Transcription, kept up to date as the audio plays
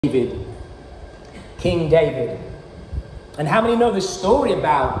David, King David. And how many know the story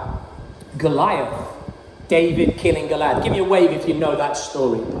about Goliath? David killing Goliath. Give me a wave if you know that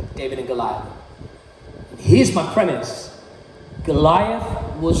story, David and Goliath. Here's my premise.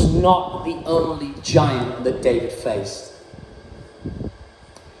 Goliath was not the only giant that David faced.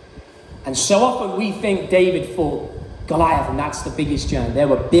 And so often we think David fought Goliath and that's the biggest giant. There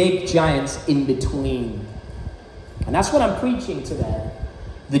were big giants in between. And that's what I'm preaching today.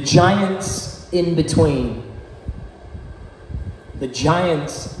 The giants in between. The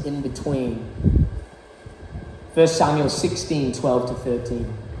giants in between. 1 Samuel 16, 12 to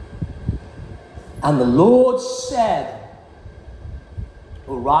 13. And the Lord said,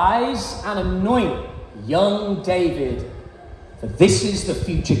 arise and anoint young David, for this is the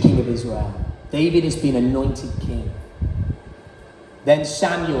future king of Israel. David has been anointed king. Then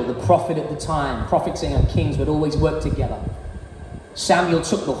Samuel, the prophet at the time, prophets and kings would always work together. Samuel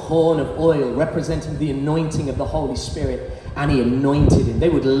took the horn of oil representing the anointing of the Holy Spirit and he anointed him. They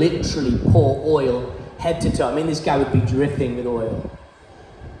would literally pour oil head to toe. I mean, this guy would be dripping with oil.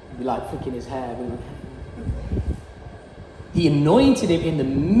 He'd be like flicking his hair. He anointed him in the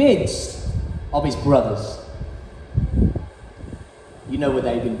midst of his brothers. You know where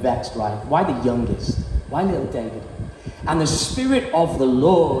they've been vexed, right? Why the youngest? Why little David? And the Spirit of the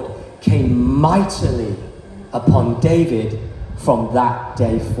Lord came mightily upon David from that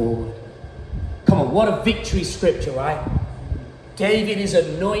day forward. Come on, what a victory scripture, right? David is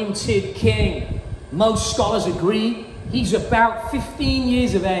anointed king. Most scholars agree he's about 15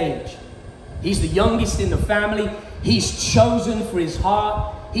 years of age. He's the youngest in the family. He's chosen for his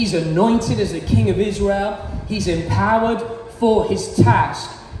heart. He's anointed as the king of Israel. He's empowered for his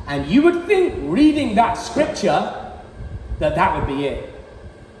task. And you would think, reading that scripture, that would be it.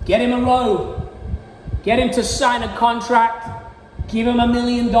 Get him a robe. Get him to sign a contract. Give him $1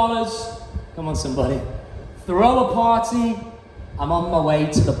 million. Come on, somebody. Throw a party. I'm on my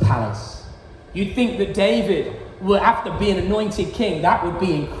way to the palace. You'd think that David would, after being anointed king, that would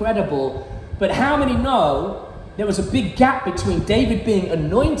be incredible. But how many know there was a big gap between David being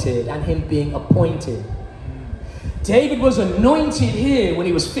anointed and him being appointed? David was anointed here when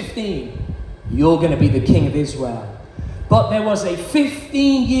he was 15. You're going to be the king of Israel. But there was a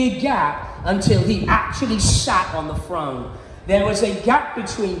 15-year gap until he actually sat on the throne. There was a gap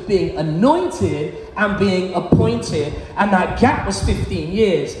between being anointed and being appointed, and that gap was 15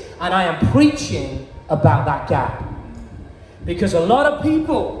 years. And I am preaching about that gap. Because a lot of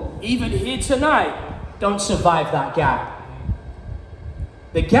people, even here tonight, don't survive that gap.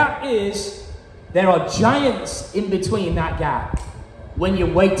 The gap is, there are giants in between that gap when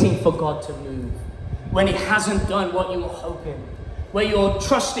you're waiting for God to move. When he hasn't done what you were hoping. Where you're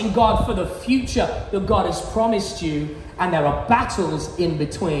trusting God for the future that God has promised you, and there are battles in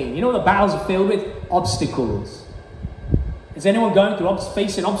between. You know what the battles are filled with? Obstacles. Is anyone going through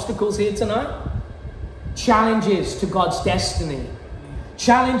facing obstacles here tonight? Challenges to God's destiny.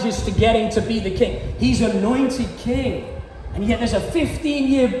 Challenges to getting to be the king. He's anointed king. And yet there's a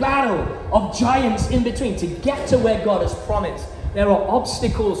 15-year battle of giants in between to get to where God has promised. There are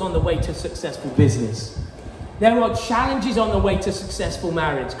obstacles on the way to successful business. There are challenges on the way to successful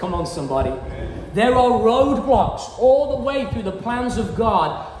marriage. Come on, somebody. There are roadblocks all the way through the plans of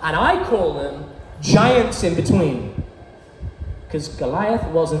God. And I call them giants in between. Because Goliath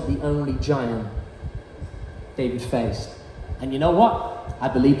wasn't the only giant David faced. And you know what? I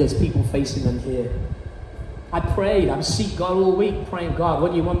believe there's people facing them here. I prayed. I seek God all week praying, God,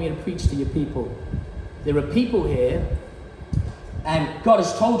 what do you want me to preach to your people? There are people here. And God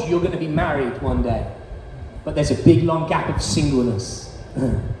has told you you're going to be married one day. But there's a big long gap of singleness.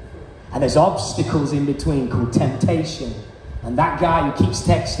 And there's obstacles in between called temptation. And that guy who keeps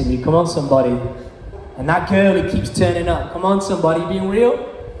texting you, come on somebody. And that girl who keeps turning up, come on somebody, being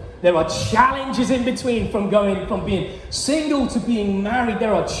real. There are challenges in between from going from being single to being married.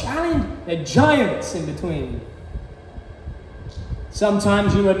 There are giants in between.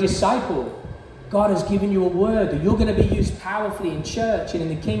 Sometimes you're a disciple. God has given you a word that you're going to be used powerfully in church and in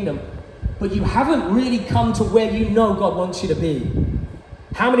the kingdom. But you haven't really come to where you know God wants you to be.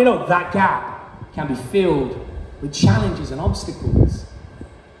 How many know that gap can be filled with challenges and obstacles?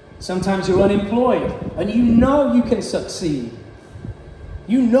 Sometimes you're unemployed and you know you can succeed.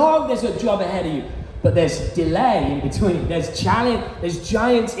 You know there's a job ahead of you, but there's delay in between. There's challenge, there's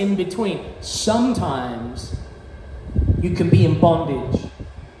giants in between. Sometimes you can be in bondage.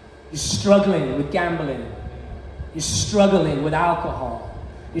 You're struggling with gambling. You're struggling with alcohol.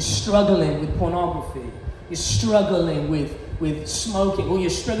 You're struggling with pornography. You're struggling with smoking. Or you're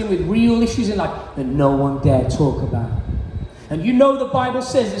struggling with real issues in life that no one dare talk about. And you know the Bible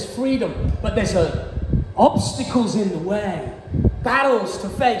says there's freedom, but there's obstacles in the way. Battles to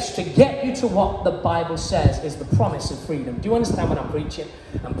face to get you to what the Bible says is the promise of freedom. Do you understand what I'm preaching?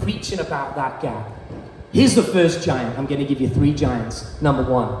 I'm preaching about that gap. Here's the first giant. I'm going to give you 3 giants. Number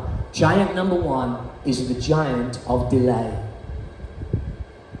 1. Giant number 1 is the giant of delay.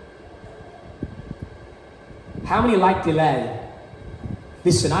 How many like delay?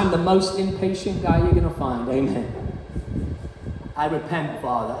 Listen, I'm the most impatient guy you're going to find. Amen. I repent,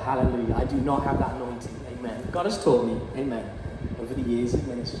 Father. Hallelujah. I do not have that anointing. Amen. God has taught me. Amen. Over the years of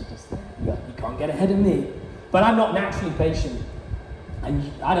ministry, you can't get ahead of me. But I'm not naturally patient.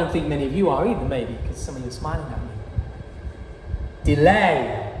 And I don't think many of you are either, maybe, because some of you are smiling at me.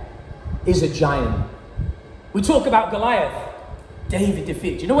 Delay is a giant. We talk about Goliath. David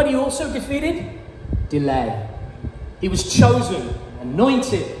defeated. You know what he also defeated? Delay. He was chosen,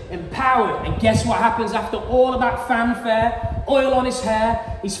 anointed, empowered. And guess what happens after all of that fanfare? Oil on his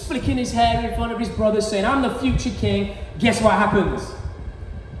hair. He's flicking his hair in front of his brothers saying, I'm the future king. Guess what happens?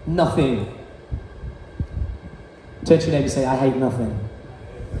 Nothing. Turn to your neighbor and say, I hate nothing.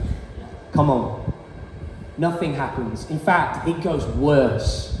 Come on. Nothing happens. In fact, it goes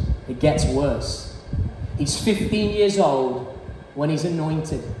worse. It gets worse. He's 15 years old when he's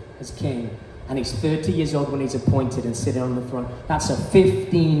anointed as king. And he's 30 years old when he's appointed and sitting on the throne. That's a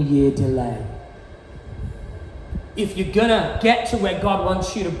 15-year delay. If you're going to get to where God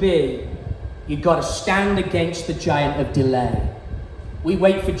wants you to be, you've got to stand against the giant of delay. We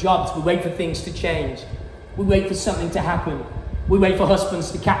wait for jobs. We wait for things to change. We wait for something to happen. We wait for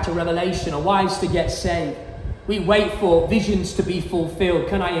husbands to catch a revelation or wives to get saved. We wait for visions to be fulfilled.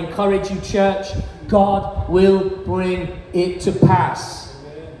 Can I encourage you, church? God will bring it to pass.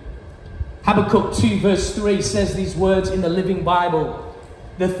 Habakkuk 2 verse 3 says these words in the Living Bible.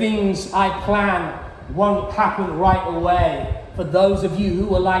 The things I plan won't happen right away. For those of you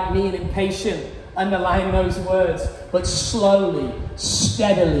who are like me and impatient, underline those words. But slowly,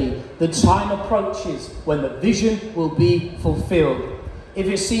 steadily, the time approaches when the vision will be fulfilled. If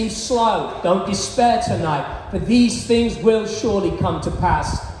it seems slow, don't despair tonight, for these things will surely come to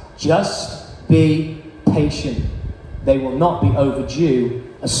pass. Just be patient. They will not be overdue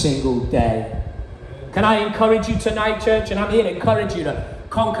a single day. Can I encourage you tonight, church? And I'm here to encourage you to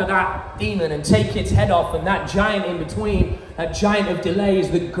conquer that demon and take its head off, and that giant in between, that giant of delay, is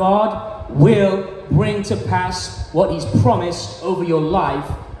that God will bring to pass what he's promised over your life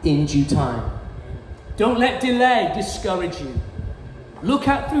in due time. Don't let delay discourage you. Look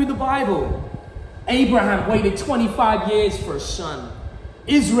at through the Bible. Abraham waited 25 years for a son.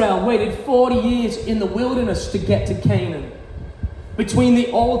 Israel waited 40 years in the wilderness to get to Canaan. Between the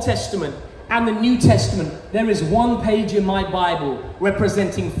Old Testament and the New Testament, there is one page in my Bible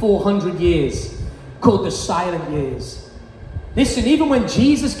representing 400 years, called the silent years. Listen, even when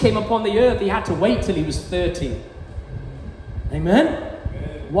Jesus came upon the earth, he had to wait till he was 30. Amen?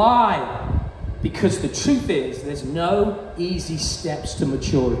 Why? Because the truth is, there's no easy steps to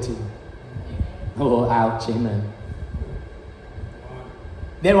maturity. Oh, ouch, amen.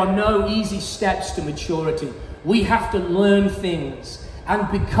 There are no easy steps to maturity. We have to learn things and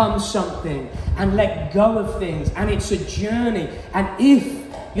become something and let go of things. And it's a journey. And if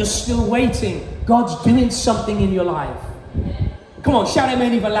you're still waiting, God's doing something in your life. Come on, shout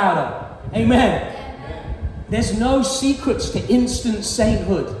amen even louder. Amen. There's no secrets to instant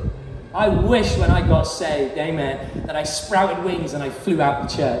sainthood. I wish when I got saved, amen, that I sprouted wings and I flew out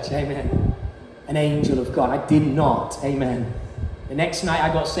the church, amen. An angel of God. I did not, amen. The next night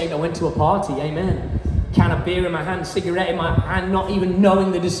I got saved, I went to a party, amen. Can of beer in my hand, cigarette in my hand, not even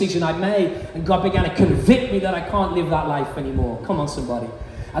knowing the decision I made. And God began to convict me that I can't live that life anymore. Come on, somebody.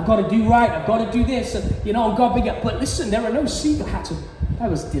 I've got to do right. I've got to do this. And, you know, and God began. But listen, there are no secrets. I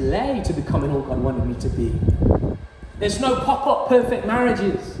was delayed to becoming all God wanted me to be. There's no pop-up perfect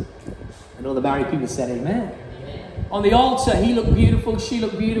marriages. And all the married people said amen. On the altar, he looked beautiful, she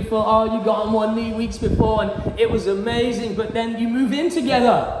looked beautiful. Oh, you got on one knee weeks before and it was amazing. But then you move in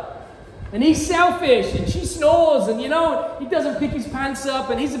together. And he's selfish and she snores and, you know, he doesn't pick his pants up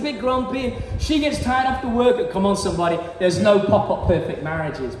and he's a bit grumpy and she gets tired after work. And come on, somebody, there's no pop-up perfect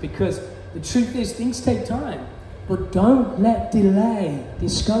marriages, because the truth is things take time. But don't let delay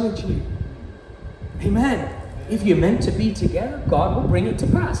discourage you. Amen. If you're meant to be together, God will bring it to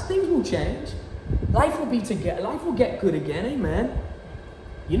pass. Things will change. Life will be together. Life will get good again. Amen.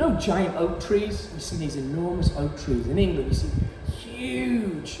 You know giant oak trees? You see these enormous oak trees. In England, you see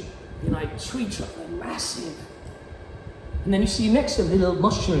huge, you know, tree trunks, massive. And then you see next to them little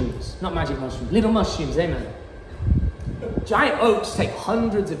mushrooms. Not magic mushrooms, little mushrooms. Amen. Giant oaks take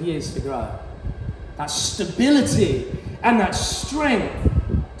hundreds of years to grow. That stability and that strength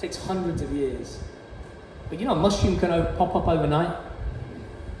takes hundreds of years. But you know, a mushroom can pop up overnight.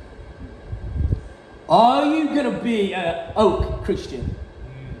 Are you going to be an oak Christian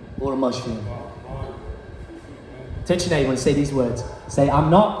or a mushroom? Touch your neighbor and say these words. Say, I'm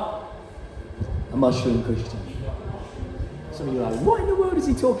not a mushroom Christian. Some of you are like, what in the world is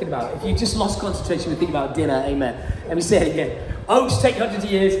he talking about? If you just lost concentration, we think about dinner, amen. Let me say it again. Oaks take hundreds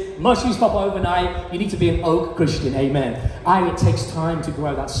of years, mushrooms pop overnight. You need to be an oak Christian, amen. It takes time to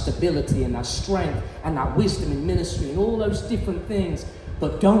grow that stability and that strength and that wisdom in ministry and all those different things.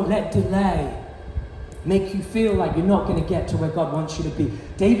 But don't let delay make you feel like you're not going to get to where God wants you to be.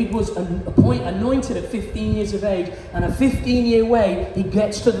 David was anointed at 15 years of age, and a 15-year wait, he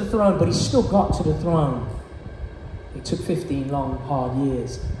gets to the throne, but he still got to the throne. It took 15 long, hard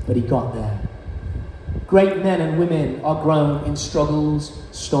years, but he got there. Great men and women are grown in struggles,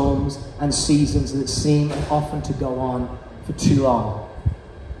 storms, and seasons that seem and often to go on for too long.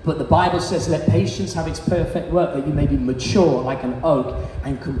 But the Bible says, let patience have its perfect work, that you may be mature like an oak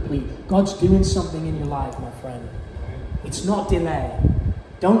and complete. God's doing something in your life, my friend. It's not delay.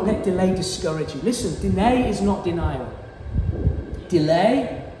 Don't let delay discourage you. Listen, delay is not denial.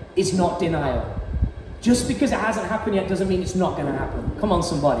 Delay is not denial. Just because it hasn't happened yet doesn't mean it's not going to happen. Come on,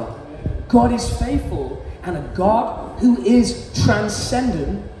 somebody. God is faithful, and a God who is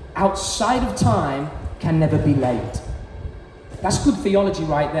transcendent, outside of time, can never be late. That's good theology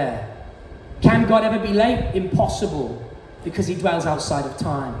right there. Can God ever be late? Impossible, because he dwells outside of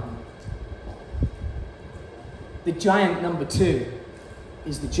time. The giant number 2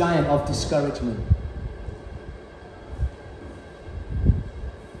 is the giant of discouragement.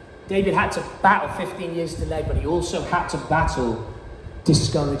 David had to battle 15 years delay, but he also had to battle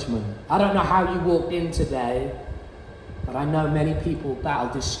discouragement. I don't know how you walked in today, but I know many people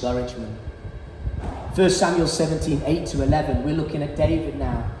battle discouragement. 1 Samuel 17, 8 to 11, we're looking at David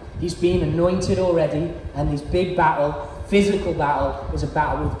now. He's been anointed already, and his big battle, physical battle, is a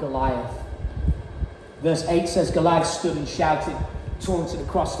battle with Goliath. Verse 8 says, Goliath stood and shouted, taunted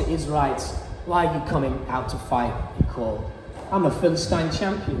across the Israelites, why are you coming out to fight? He called. I'm a Philistine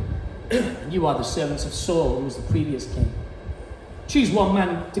champion. You are the servants of Saul, who was the previous king. Choose one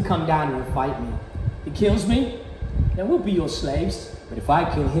man to come down and fight me. If he kills me, then we'll be your slaves. But if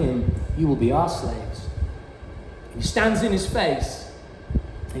I kill him, you will be our slaves. He stands in his face,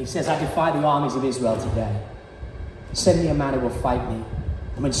 and he says, I defy the armies of Israel today. Send me a man who will fight me.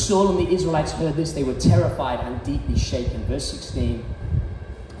 And when Saul and the Israelites heard this, they were terrified and deeply shaken. Verse 16.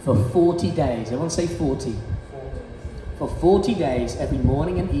 For 40 days, everyone say 40. For 40 days, every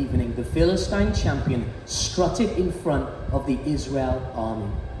morning and evening, the Philistine champion strutted in front of the Israel army.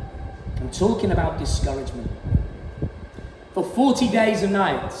 I'm talking about discouragement. For 40 days and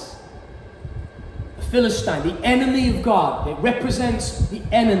nights, the Philistine, the enemy of God, it represents the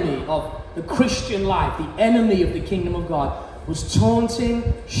enemy of the Christian life, the enemy of the kingdom of God, was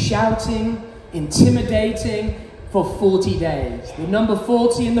taunting, shouting, intimidating for 40 days. The number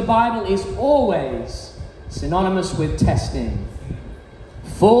 40 in the Bible is always synonymous with testing.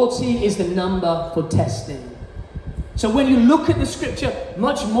 40 is the number for testing. So when you look at the scripture,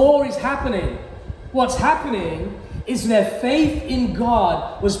 much more is happening. What's happening is their faith in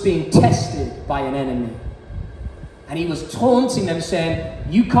God was being tested by an enemy. And he was taunting them, saying,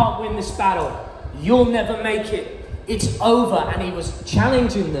 you can't win this battle. You'll never make it. It's over. And he was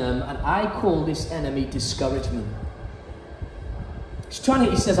challenging them, and I call this enemy discouragement.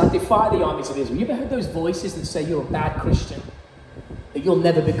 He says, I defy the armies of Israel. You ever heard those voices that say you're a bad Christian? That you'll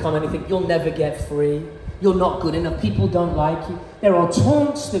never become anything, you'll never get free, you're not good enough, people don't like you. There are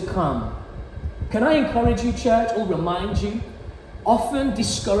taunts that come. Can I encourage you, church, or remind you? Often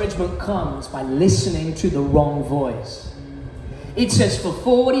discouragement comes by listening to the wrong voice. It says for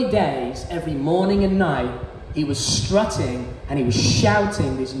 40 days, every morning and night, he was strutting and he was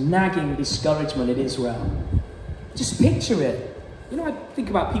shouting this nagging discouragement at Israel. Just picture it. You know, I think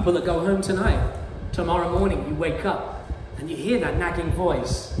about people that go home tonight. Tomorrow morning, you wake up and you hear that nagging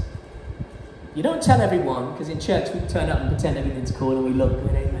voice. You don't tell everyone, because in church we turn up and pretend everything's cool and we look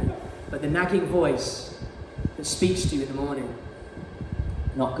good, amen. But the nagging voice that speaks to you in the morning,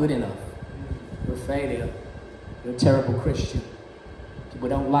 not good enough. You're a failure. You're a terrible Christian. People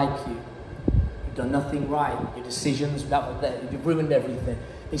don't like you. You've done nothing right. Your decisions, you've ruined everything.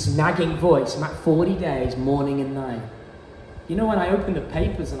 This nagging voice, I'm at 40 days, morning and night. You know, when I open the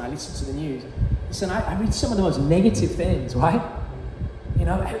papers and I listen to the news, listen, I read some of the most negative things, right? You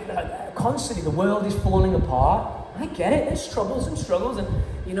know, constantly the world is falling apart. I get it. There's troubles and struggles and,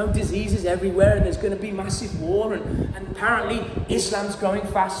 diseases everywhere, and there's going to be massive war, and apparently Islam's growing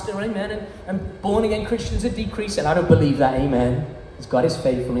faster, amen, and born-again Christians are decreasing. I don't believe that, amen. He's got his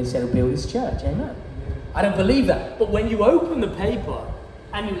faithful and he said he'll build his church, amen. I don't believe that. But when you open the paper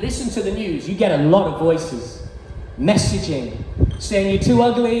and you listen to the news, you get a lot of voices messaging, saying you're too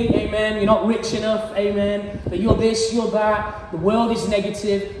ugly, amen, you're not rich enough, amen, that you're this, you're that, the world is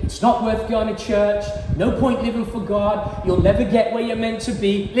negative, it's not worth going to church, no point living for God, you'll never get where you're meant to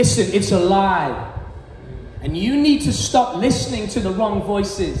be. Listen, it's a lie. And you need to stop listening to the wrong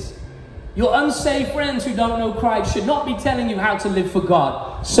voices. Your unsaved friends who don't know Christ should not be telling you how to live for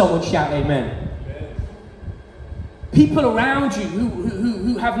God. Someone shout amen. People around you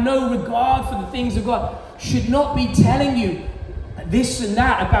who have no regard for the things of God should not be telling you this and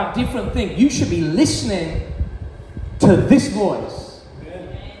that about different things. You should be listening to this voice.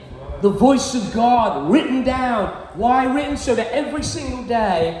 The voice of God written down. Why written? So that every single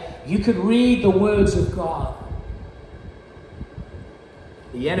day you could read the words of God.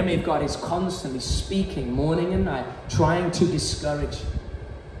 The enemy of God is constantly speaking morning and night, trying to discourage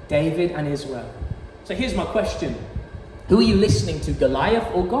David and Israel. So here's my question. Who are you listening to, Goliath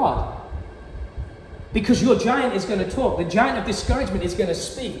or God? Because your giant is going to talk. The giant of discouragement is going to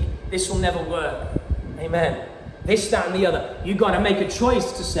speak. This will never work. Amen. This, that, and the other. You've got to make a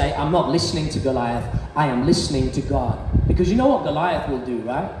choice to say, I'm not listening to Goliath. I am listening to God. Because you know what Goliath will do,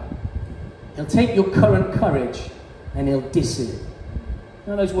 right? He'll take your current courage and he'll diss it. You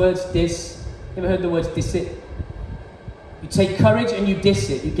know those words, diss? You ever heard the words diss it? You take courage and you diss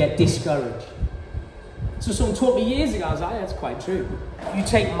it. You get discouraged. So someone taught me years ago, I was like, that's quite true. You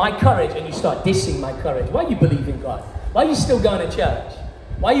take my courage and you start dissing my courage. Why are you believing God? Why are you still going to church?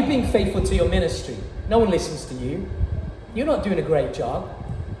 Why are you being faithful to your ministry? No one listens to you. You're not doing a great job.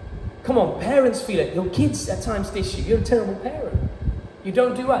 Come on, parents feel it. Your kids at times diss you. You're a terrible parent. You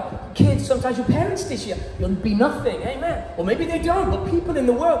don't do right. Kids, sometimes your parents diss you. You'll be nothing, amen. Or maybe they don't, but people in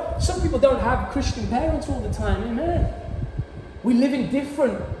the world, some people don't have Christian parents all the time, amen. We live in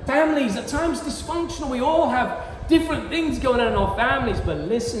different families, at times dysfunctional. We all have different things going on in our families. But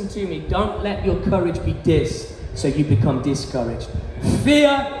listen to me, don't let your courage be dissed so you become discouraged.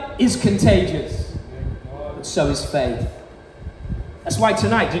 Fear is contagious, but so is faith. That's why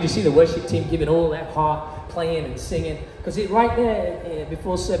tonight, did you see the worship team giving all their heart, playing and singing? Because right there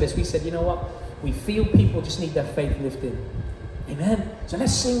before service, we said, you know what? We feel people just need their faith lifted. Amen. So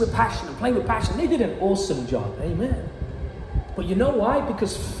let's sing with passion and play with passion. They did an awesome job. Amen. But you know why?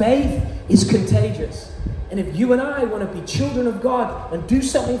 Because faith is contagious. And if you and I want to be children of God and do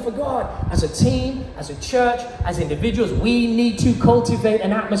something for God, as a team, as a church, as individuals, we need to cultivate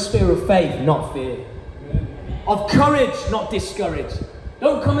an atmosphere of faith, not fear. Of courage, not discourage.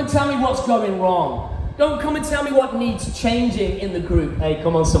 Don't come and tell me what's going wrong. Don't come and tell me what needs changing in the group. Hey,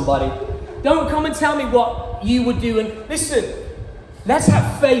 come on somebody. Don't come and tell me what you would do. And listen, let's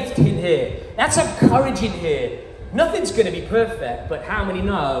have faith in here. Let's have courage in here. Nothing's going to be perfect, but how many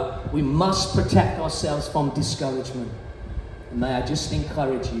know we must protect ourselves from discouragement? And may I just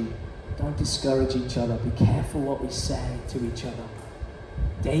encourage you, don't discourage each other. Be careful what we say to each other.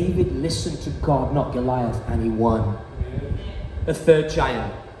 David listened to God, not Goliath, and he won. The third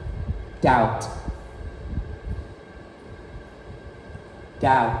giant, doubt.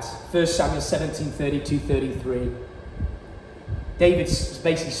 Doubt. 1 Samuel 17:32-33. David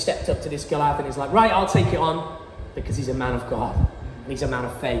basically stepped up to this Goliath and he's like, right, I'll take it on. Because he's a man of God. And he's a man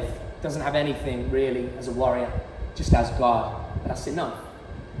of faith. Doesn't have anything really as a warrior. Just has God. That's enough.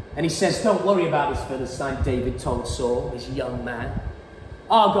 And he says, don't worry about this Philistine, David told Saul, this young man.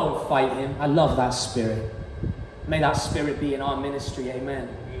 I'll go and fight him. I love that spirit. May that spirit be in our ministry. Amen.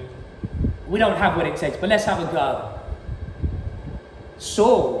 We don't have what it takes, but let's have a go.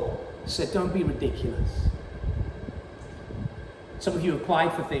 Saul said, don't be ridiculous. Some of you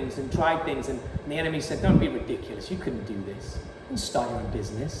applied for things and tried things, and the enemy said, don't be ridiculous. You couldn't do this. You can start your own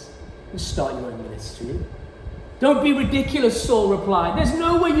business. You can start your own ministry. Don't be ridiculous, Saul replied. There's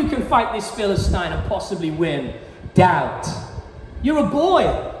no way you can fight this Philistine and possibly win. Doubt. You're a boy,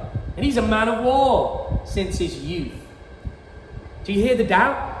 and he's a man of war since his youth. Do you hear the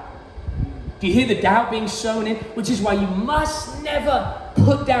doubt? Do you hear the doubt being sown in? Which is why you must never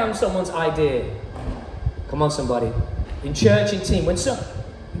put down someone's idea. Come on, somebody. In church and team,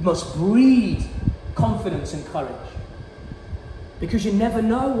 you must breed confidence and courage. Because you never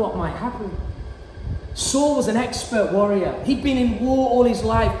know what might happen. Saul was an expert warrior. He'd been in war all his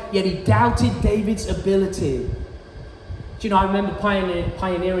life, yet he doubted David's ability. Do you know, I remember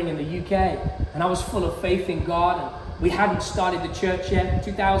pioneering in the UK, and I was full of faith in God, and we hadn't started the church yet,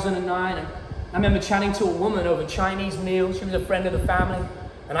 2009, and I remember chatting to a woman over a Chinese meal. She was a friend of the family.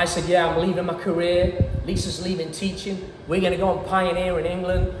 And I said, yeah, I'm leaving my career. Lisa's leaving teaching. We're going to go and pioneer in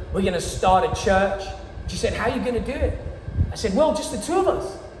England. We're going to start a church. She said, how are you going to do it? I said, well, just the two of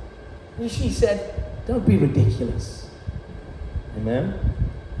us. And she said, don't be ridiculous. Amen.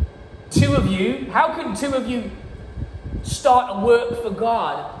 Two of you? How can two of you start a work for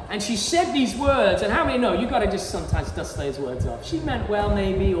God? And she said these words, and how many know? You've got to just sometimes dust those words off. She meant well,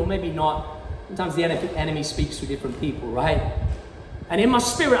 maybe, or maybe not. Sometimes the enemy speaks to different people, right? And in my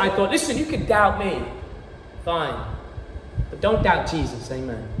spirit, I thought, listen, you can doubt me. Fine. But don't doubt Jesus,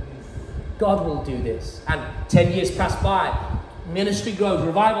 amen. God will do this. And 10 years passed by. Ministry grows,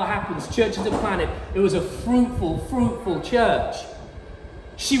 revival happens, churches are planted. It was a fruitful church.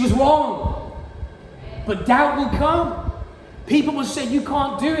 She was wrong. But doubt will come. People will say, you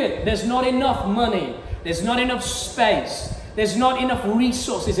can't do it. There's not enough money. There's not enough space. There's not enough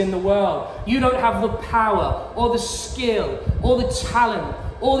resources in the world. You don't have the power or the skill or the talent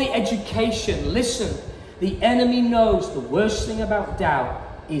or the education. Listen, the enemy knows the worst thing about doubt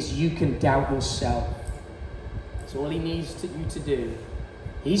is you can doubt yourself. That's all he needs you to do.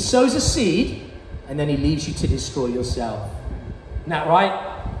 He sows a seed and then he leaves you to destroy yourself. Isn't that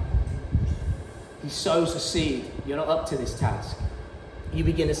right? He sows a seed. You're not up to this task. You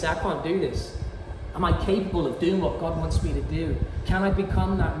begin to say, I can't do this. Am I capable of doing what God wants me to do? Can I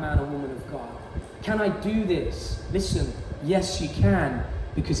become that man or woman of God? Can I do this? Listen, yes you can.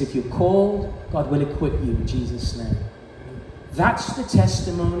 Because if you're called, God will equip you in Jesus' name. That's the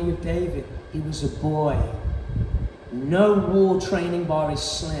testimony of David. He was a boy. No war training bar his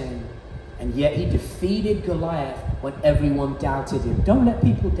sling. And yet he defeated Goliath when everyone doubted him. Don't let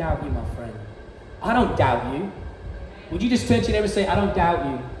people doubt you, my friend. I don't doubt you. Would you just turn to your neighbor and say, I don't doubt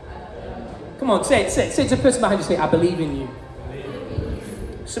you? Come on, say it. Say it to the person behind you. Say, I believe in you.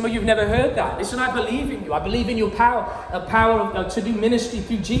 Some of you have never heard that. Listen, I believe in you. I believe in your power. A power to do ministry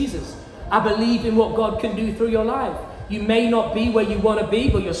through Jesus. I believe in what God can do through your life. You may not be where you want to be,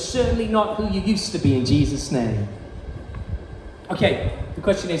 but you're certainly not who you used to be in Jesus' name. Okay, the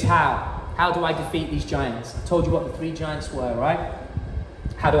question is how? How do I defeat these giants? I told you what the 3 giants were, right?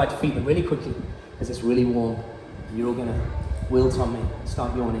 How do I defeat them? Really quickly, because it's really warm. You're all going to wilt on me,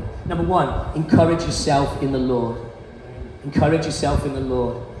 start yawning. Number 1, encourage yourself in the Lord. Encourage yourself in the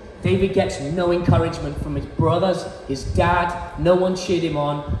Lord. David gets no encouragement from his brothers, his dad. No one cheered him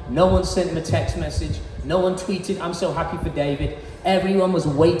on. No one sent him a text message. No one tweeted, I'm so happy for David. Everyone was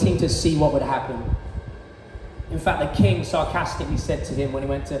waiting to see what would happen. In fact, the king sarcastically said to him when he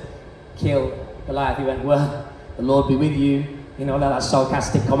went to kill Goliath, he went, well, the Lord be with you. You know, that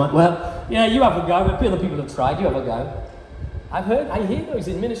sarcastic comment. Well, yeah, you have a go, but other people have tried. You have a go. I hear those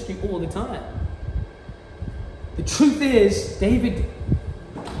in ministry all the time. The truth is, David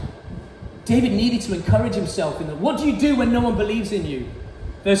needed to encourage himself in the, what do you do when no one believes in you?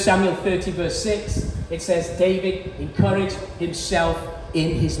 1 Samuel 30 verse 6, it says, David encouraged himself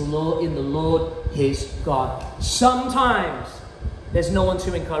in the Lord his God. Sometimes there's no one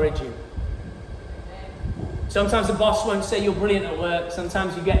to encourage you. Sometimes the boss won't say you're brilliant at work.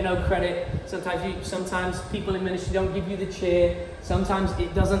 Sometimes you get no credit. Sometimes people in ministry don't give you the cheer. Sometimes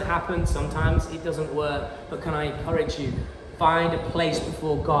it doesn't happen. Sometimes it doesn't work. But can I encourage you? Find a place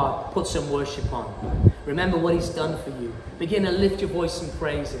before God. Put some worship on. Remember what he's done for you. Begin to lift your voice and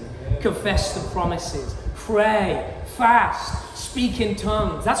praise him. Confess the promises. Pray. Fast. Speak in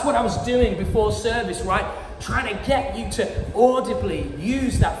tongues. That's what I was doing before service, right? Trying to get you to audibly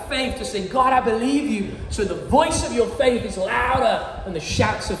use that faith to say, God, I believe you. So the voice of your faith is louder than the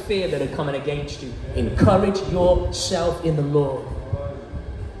shouts of fear that are coming against you. Encourage yourself in the Lord.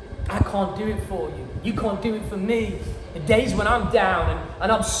 I can't do it for you. You can't do it for me. The days when I'm down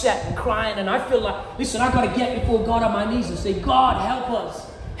and upset and crying and I feel like, listen, I've got to get before God on my knees and say, God, help us.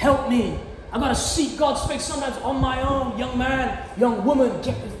 Help me. I've got to seek God's face sometimes on my own. Young man, young woman,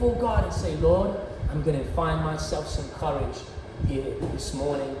 get before God and say, Lord, I'm going to find myself some courage here this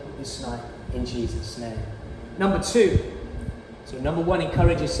morning, this night, in Jesus' name. Number 2. So number 1,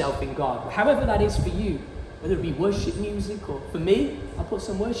 encourage yourself in God. However that is for you, whether it be worship music or for me, I'll put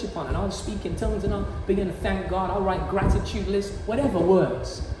some worship on and I'll speak in tongues and I'll begin to thank God. I'll write gratitude lists, whatever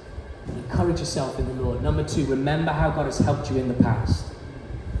works. Encourage yourself in the Lord. Number 2, remember how God has helped you in the past.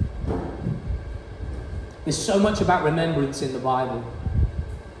 There's so much about remembrance in the Bible.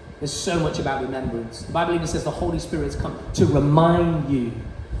 There's so much about remembrance. The Bible even says the Holy Spirit has come to remind you.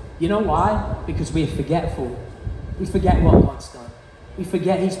 You know why? Because we're forgetful. We forget what God's done. We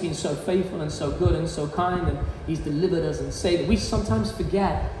forget he's been so faithful and so good and so kind and he's delivered us and saved. We sometimes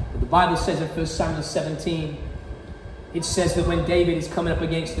forget. But the Bible says in 1 Samuel 17, It says that when David is coming up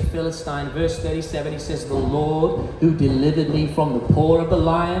against the Philistine, verse 37, he says, the Lord who delivered me from the paw of the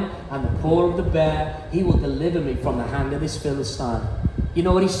lion and the paw of the bear, he will deliver me from the hand of this Philistine. You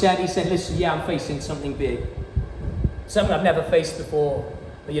know what he said? He said, listen, yeah, I'm facing something big. Something I've never faced before.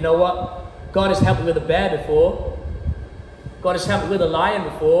 But you know what? God has helped me with a bear before. God has helped me with a lion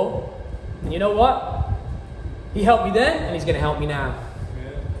before. And you know what? He helped me then, and he's going to help me now.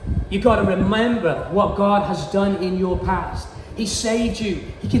 You've got to remember what God has done in your past. He saved you.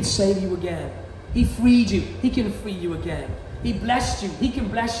 He can save you again. He freed you. He can free you again. He blessed you. He can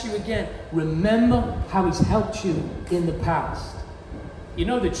bless you again. Remember how he's helped you in the past. You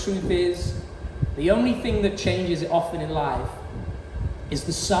know, the truth is, the only thing that changes often in life is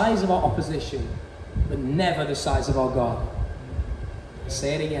the size of our opposition, but never the size of our God. I'll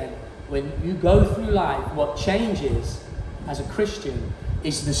say it again. When you go through life, what changes as a Christian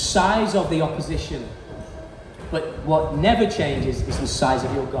is the size of the opposition. But what never changes is the size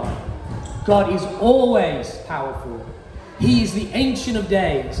of your God. God is always powerful. He is the Ancient of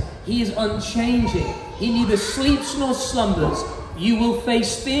Days. He is unchanging. He neither sleeps nor slumbers. You will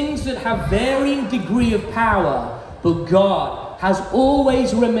face things that have varying degree of power, but God has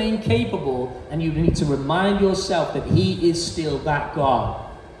always remained capable, and you need to remind yourself that he is still that God.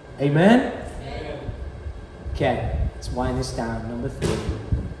 Amen? Amen. Okay. Let's wind this down. Number 3.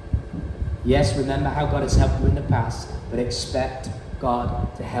 Yes, remember how God has helped you in the past, but expect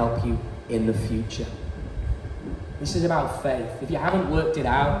God to help you in the future. This is about faith. If you haven't worked it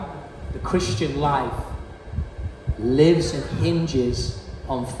out, the Christian life lives and hinges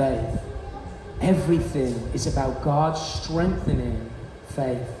on faith. Everything is about God strengthening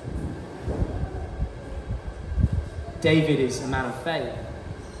faith. David is a man of faith.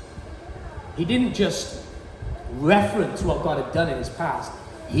 He didn't just reference what God had done in his past.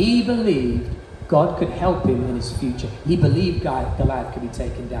 He believed God could help him in his future. He believed Goliath could be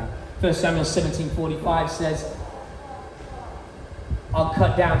taken down. 1 Samuel 17:45 says, I'll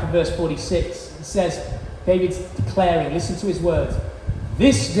cut down to verse 46. It says, David's declaring, listen to his words,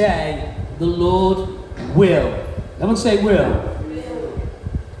 this day the Lord will. Everyone say will.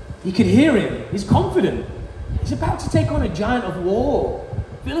 You could hear him. He's confident. He's about to take on a giant of war.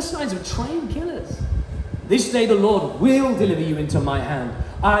 Philistines are trained killers. This day the Lord will deliver you into my hand.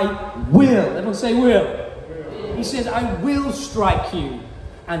 I will. Everyone say will. He says, I will strike you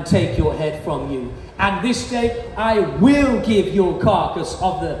and take your head from you. And this day I will give your carcasses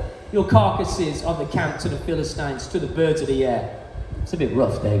of the camp to the Philistines, to the birds of the air. It's a bit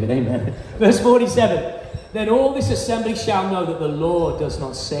rough, David, amen. Verse 47. Then all this assembly shall know that the Lord does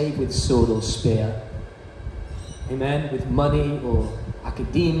not save with sword or spear. Amen. With money or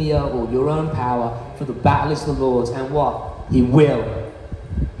academia or your own power, for the battle is the Lord's. And what? He will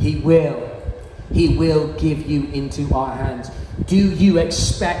give you into our hands. Do you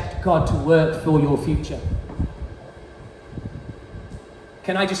expect God to work for your future?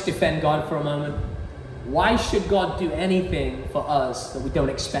 Can I just defend God for a moment? Why should God do anything for us that we don't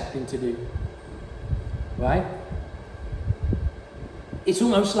expect him to do? Right? It's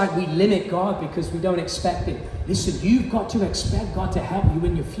almost like we limit God because we don't expect it. Listen, you've got to expect God to help you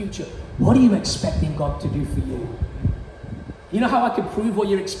in your future. What are you expecting God to do for you? You know how I can prove what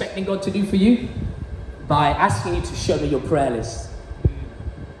you're expecting God to do for you? By asking you to show me your prayer list.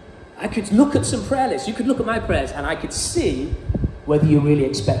 I could look at some prayer lists. You could look at my prayers and I could see whether you're really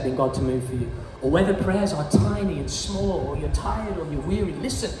expecting God to move for you. Or whether prayers are tiny and small, or you're tired or you're weary.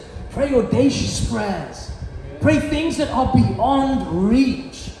 Listen, pray audacious prayers. Pray things that are beyond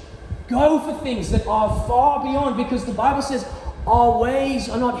reach. Go for things that are far beyond, because the Bible says our ways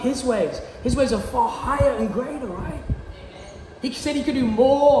are not his ways. His ways are far higher and greater, right? He said he could do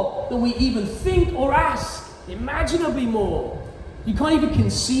more than we even think or ask. Immeasurably more. You can't even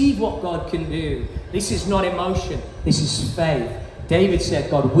conceive what God can do. This is not emotion. This is faith. David said,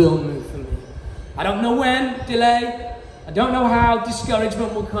 God will move for me. I don't know when, delay. I don't know how,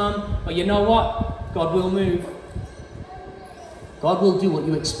 discouragement will come. But you know what? God will move. God will do what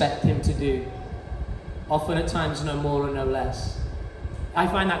you expect him to do. Often at times no more and no less. I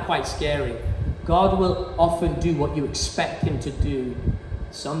find that quite scary. God will often do what you expect him to do.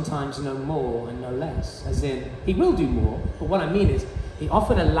 Sometimes no more and no less. As in, he will do more. But what I mean is, he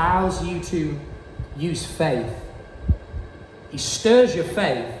often allows you to use faith. He stirs your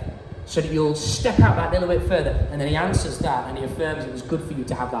faith so that you'll step out that little bit further. And then he answers that and he affirms it was good for you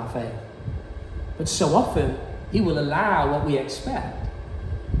to have that faith. But so often, he will allow what we expect.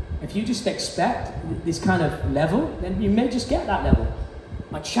 If you just expect this kind of level, then you may just get that level.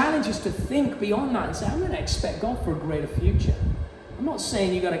 My challenge is to think beyond that and say, I'm going to expect God for a greater future. I'm not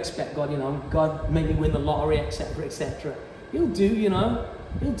saying you got to expect God, God make me win the lottery, etc., etc. He'll do,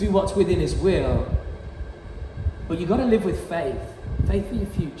 He'll do what's within His will. But you've got to live with faith. Faith for your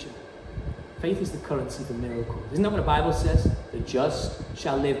future. Faith is the currency for miracles. Isn't that what the Bible says? The just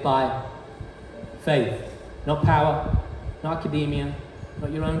shall live by faith. Not power, not academia,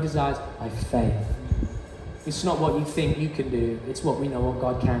 not your own desires, by faith. It's not what you think you can do, it's what we know what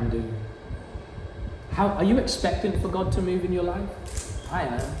God can do. How are you expectant for God to move in your life? I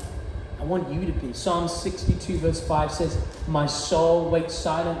am. I want you to be. Psalm 62 verse 5 says, my soul waits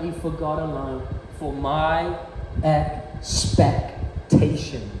silently for God alone, for my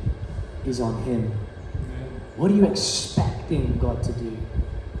expectation is on Him. What are you expecting God to do?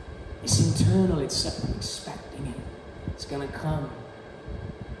 It's internal, it's expecting it. It's going to come.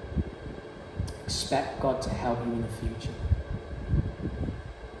 Expect God to help you in the future.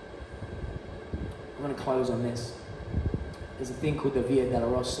 I'm going to close on this. There's a thing called the Via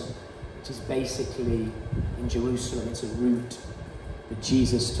Dolorosa, which is basically in Jerusalem. It's a route that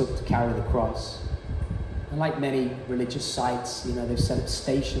Jesus took to carry the cross. And like many religious sites, they've set up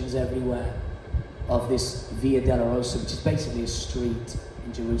stations everywhere of this Via Dolorosa, which is basically a street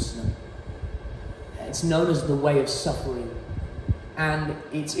in Jerusalem. It's known as the Way of Suffering. And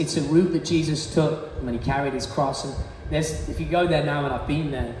it's a route that Jesus took when He carried His cross. And if you go there now, and I've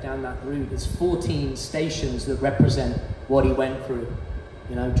been there, down that route, there's 14 stations that represent what He went through.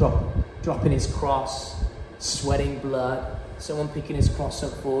 Dropping His cross, sweating blood, someone picking His cross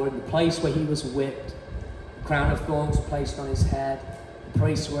up for Him, the place where He was whipped, the crown of thorns placed on His head, the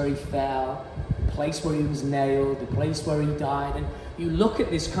place where He fell, the place where He was nailed, the place where He died. And you look at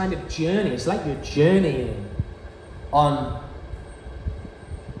this kind of journey, it's like you're journeying on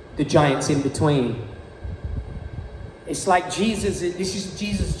the Giants Inbetween. It's like this is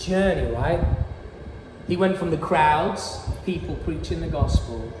Jesus' journey, right? He went from the crowds, people preaching the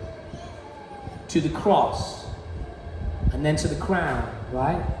gospel, to the cross, and then to the crown,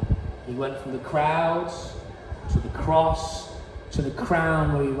 right? He went from the crowds, to the cross, to the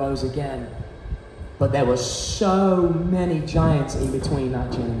crown where He rose again. But there were so many giants in between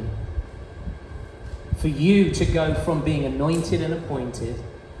that journey. For you to go from being anointed and appointed,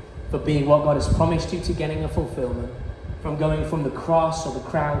 for being what God has promised you, to getting a fulfillment, from going from the cross or the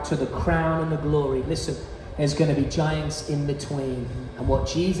crowd to the crown and the glory. Listen, there's going to be giants in between. And what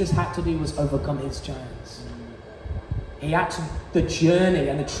Jesus had to do was overcome His giants. He had to, the journey,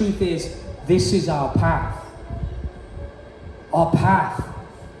 and the truth is, this is our path. Our path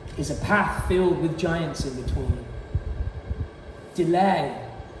is a path filled with giants in between. Delay,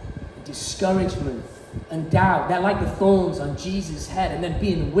 discouragement, and doubt. They're like the thorns on Jesus' head, and then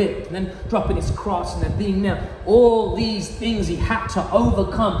being whipped, and then dropping His cross, and then being nailed. All these things He had to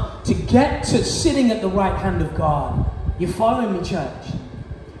overcome to get to sitting at the right hand of God. You following me, church?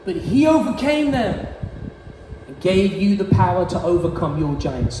 But He overcame them and gave you the power to overcome your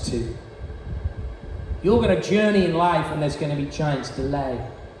giants too. You're going to journey in life, and there's going to be giants, delay,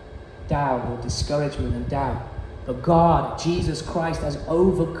 doubt, or discouragement and doubt. But God, Jesus Christ, has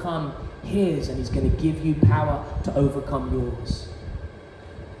overcome His, and He's going to give you power to overcome yours.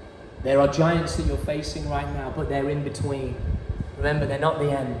 There are giants that you're facing right now, but they're in between. Remember, they're not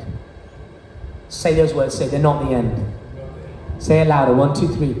the end. Say those words. Say, they're not the end. Say it louder. 1, 2,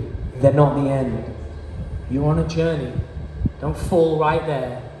 3. They're not the end. You're on a journey. Don't fall right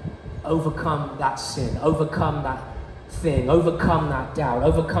there. Overcome that sin. Overcome that thing. Overcome that doubt.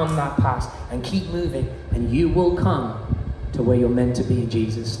 Overcome that past. And keep moving. And you will come to where you're meant to be in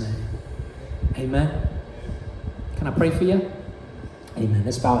Jesus' name. Amen. Can I pray for you? Amen.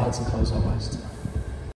 Let's bow our heads and close our eyes tonight.